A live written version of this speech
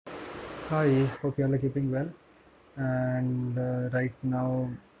Hi, hope you all are keeping well. And right now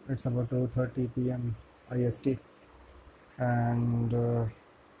it's about 2:30 p.m. IST, and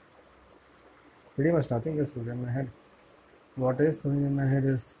pretty much nothing is going in my head. What is going in my head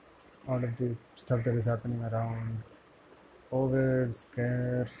is all of the stuff that is happening around COVID,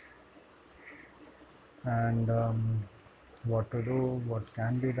 scare, and what to do, what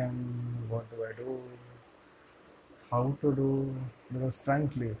can be done, what do I do, how to do. Because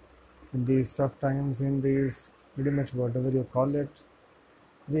frankly, in these tough times, in these pretty much whatever you call it,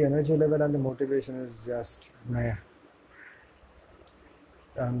 the energy level and the motivation is just meh.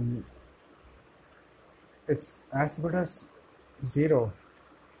 Um, it's as good as zero,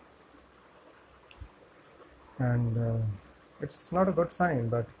 and it's not a good sign.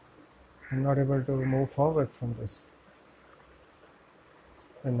 But I'm not able to move forward from this.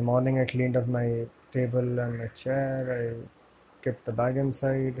 In the morning, I cleaned up my table and my chair. I kept the bag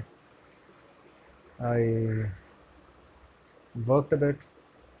inside. I worked a bit.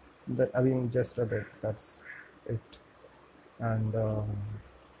 I mean, just a bit. That's it. And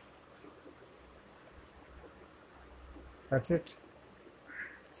that's it.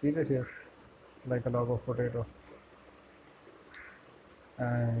 See it here, like a log of potato.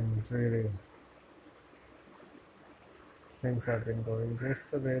 And really, things have been going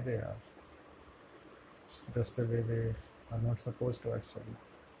just the way they are, just the way they are not supposed to actually.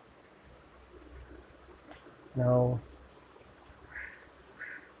 Now,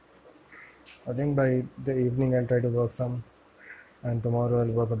 I think by the evening I'll try to work some, and tomorrow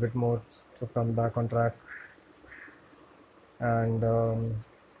I'll work a bit more to come back on track. And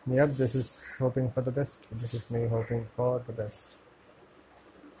yep, this is hoping for the best. This is me hoping for the best.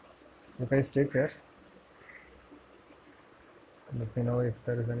 You guys take care. Let me know if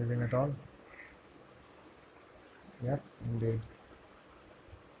there is anything at all. Yep, indeed.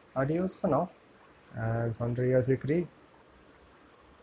 Adios for now. And Sandria Zikri.